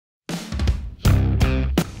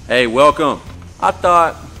Hey, welcome. I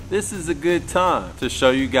thought this is a good time to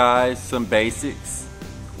show you guys some basics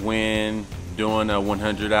when doing a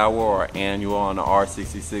 100-hour or annual on the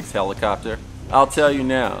R66 helicopter. I'll tell you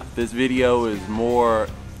now, this video is more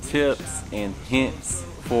tips and hints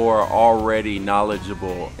for already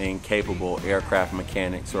knowledgeable and capable aircraft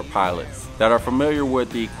mechanics or pilots that are familiar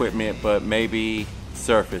with the equipment but maybe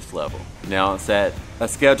surface level. Now it's at a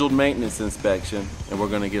scheduled maintenance inspection and we're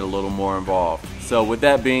going to get a little more involved. So with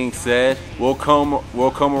that being said, we'll come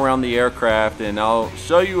around the aircraft and I'll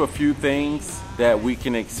show you a few things that we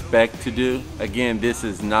can expect to do. Again, this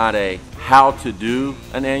is not a how to do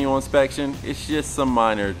an annual inspection. It's just some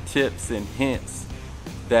minor tips and hints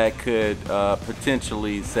that could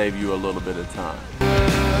potentially save you a little bit of time.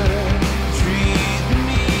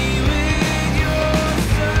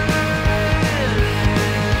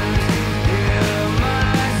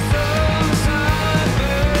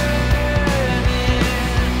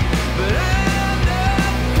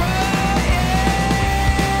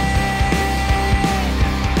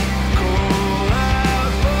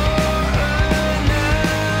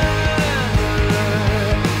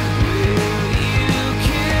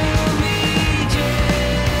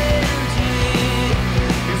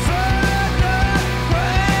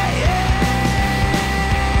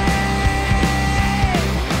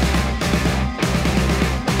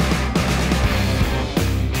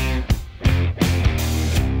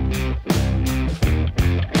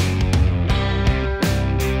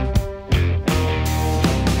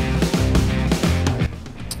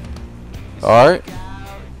 Alright,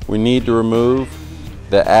 we need to remove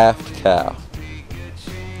the aft cowl.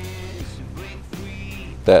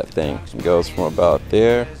 That thing goes from about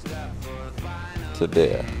there to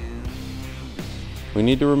there. We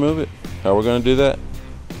need to remove it. How are we going to do that?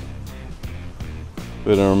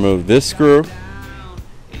 We're going to remove this screw,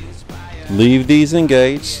 leave these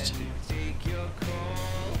engaged,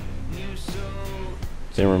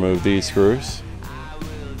 then remove these screws.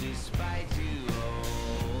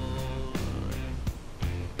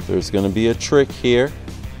 There's going to be a trick here.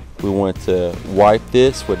 We want to wipe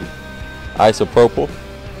this with isopropyl.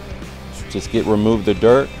 Just remove the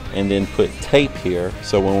dirt and then put tape here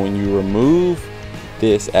so when you remove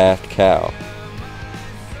this aft cowl,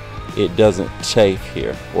 it doesn't chafe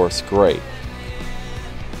here or scrape.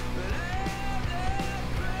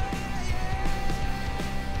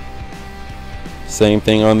 Same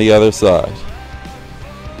thing on the other side.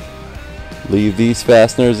 Leave these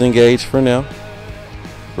fasteners engaged for now.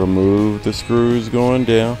 Remove the screws going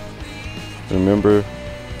down. Remember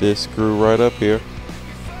this screw right up here.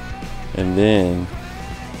 And then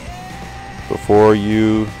before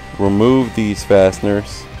you remove these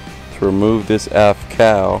fasteners, to remove this aft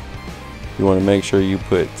cowl, you want to make sure you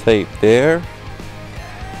put tape there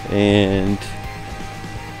and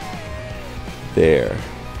there.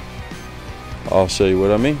 I'll show you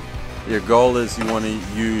what I mean. Your goal is you want to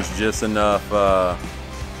use just enough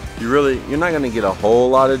you're not going to get a whole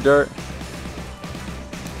lot of dirt,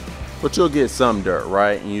 but you'll get some dirt,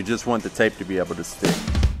 right? And you just want the tape to be able to stick.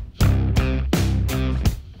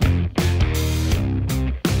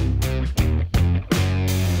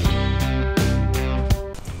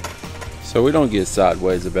 So we don't get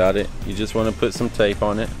sideways about it. You just want to put some tape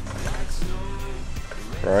on it,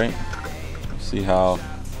 right? See how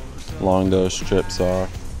long those strips are.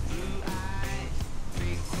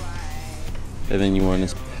 And then you want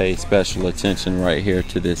to pay special attention right here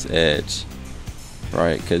to this edge,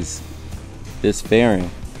 right? Because this fairing,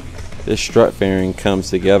 this strut fairing comes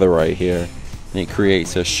together right here and it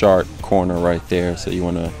creates a sharp corner right there. So you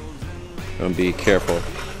want to be careful.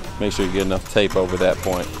 Make sure you get enough tape over that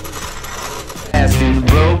point.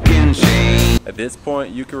 At this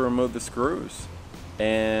point, you can remove the screws,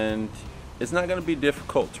 and it's not going to be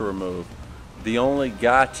difficult to remove. The only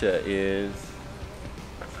gotcha is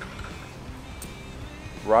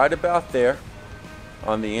right about there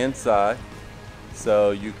on the inside,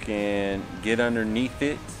 so you can get underneath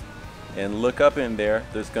it and look up in there.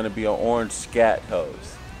 There's going to be an orange scat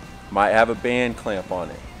hose, might have a band clamp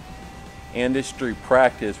on it. Industry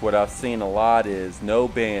practice, what I've seen a lot is no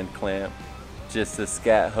band clamp, just a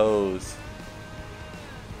scat hose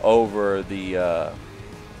over the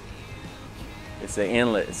it's an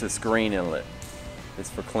inlet, it's a screen inlet,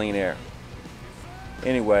 it's for clean air.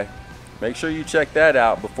 Anyway, make sure you check that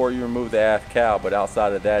out before you remove the aft cowl, but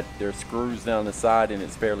outside of that, there's screws down the side and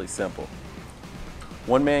it's fairly simple.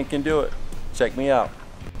 One man can do it. Check me out.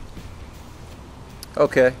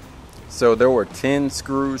 Okay, so there were 10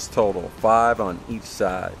 screws total, 5 on each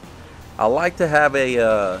side. I like to have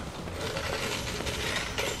a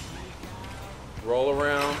roll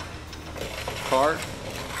around cart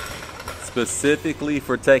specifically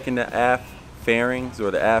for taking the aft fairings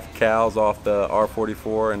or the aft cowls off the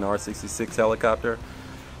R44 and R66 helicopter,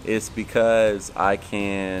 it's because I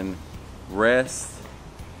can rest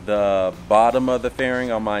the bottom of the fairing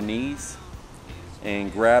on my knees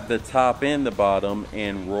and grab the top and the bottom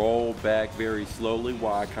and roll back very slowly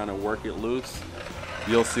while I kind of work it loose.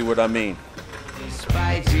 You'll see what I mean.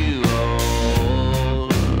 Despite you all.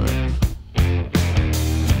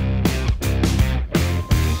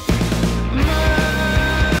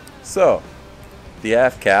 So, the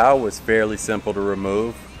aft cowl was fairly simple to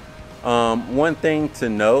remove. One thing to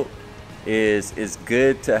note is it's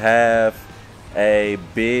good to have a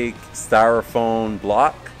big styrofoam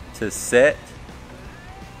block to set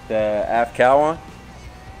the aft cowl on.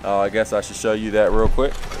 I guess I should show you that real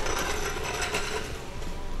quick.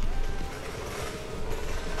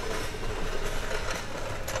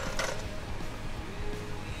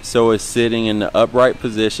 So it's sitting in the upright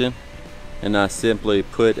position, and I simply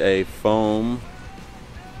put a foam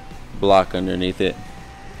block underneath it,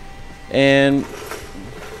 and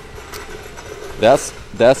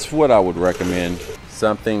that's what I would recommend.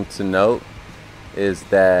 Something to note is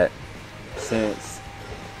that since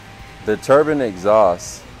the turbine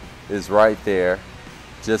exhaust is right there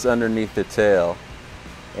just underneath the tail,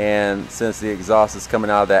 and since the exhaust is coming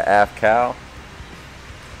out of that aft cowl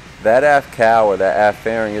or that aft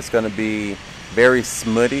fairing, it's going to be very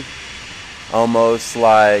smutty, almost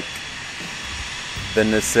like the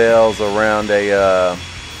nacelles around a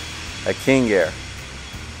King Air,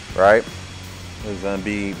 right? It's going to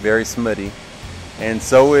be very smutty, and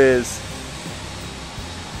so is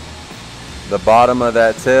the bottom of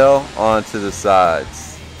that tail onto the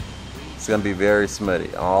sides. It's going to be very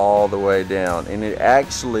smutty all the way down, and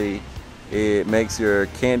it makes your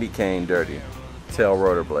candy cane dirty. Tail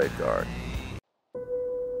rotor blade guard.